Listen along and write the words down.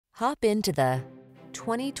Hop into the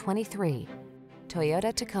 2023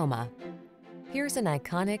 Toyota Tacoma. Here's an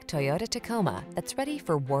iconic Toyota Tacoma that's ready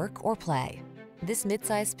for work or play. This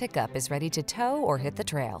midsize pickup is ready to tow or hit the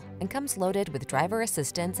trail and comes loaded with driver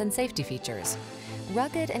assistance and safety features.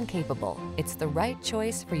 Rugged and capable, it's the right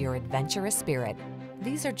choice for your adventurous spirit.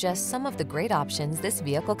 These are just some of the great options this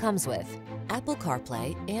vehicle comes with: Apple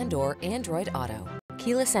CarPlay and/or Android Auto,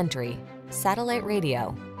 keyless entry, satellite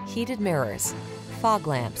radio, heated mirrors, fog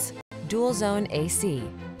lamps, dual zone AC,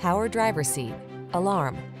 power driver seat,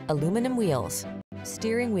 alarm, aluminum wheels,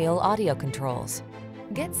 steering wheel audio controls.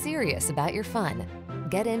 Get serious about your fun.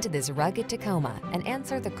 Get into this rugged Tacoma and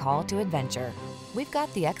answer the call to adventure. We've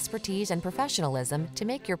got the expertise and professionalism to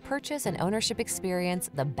make your purchase and ownership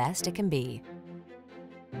experience the best it can be.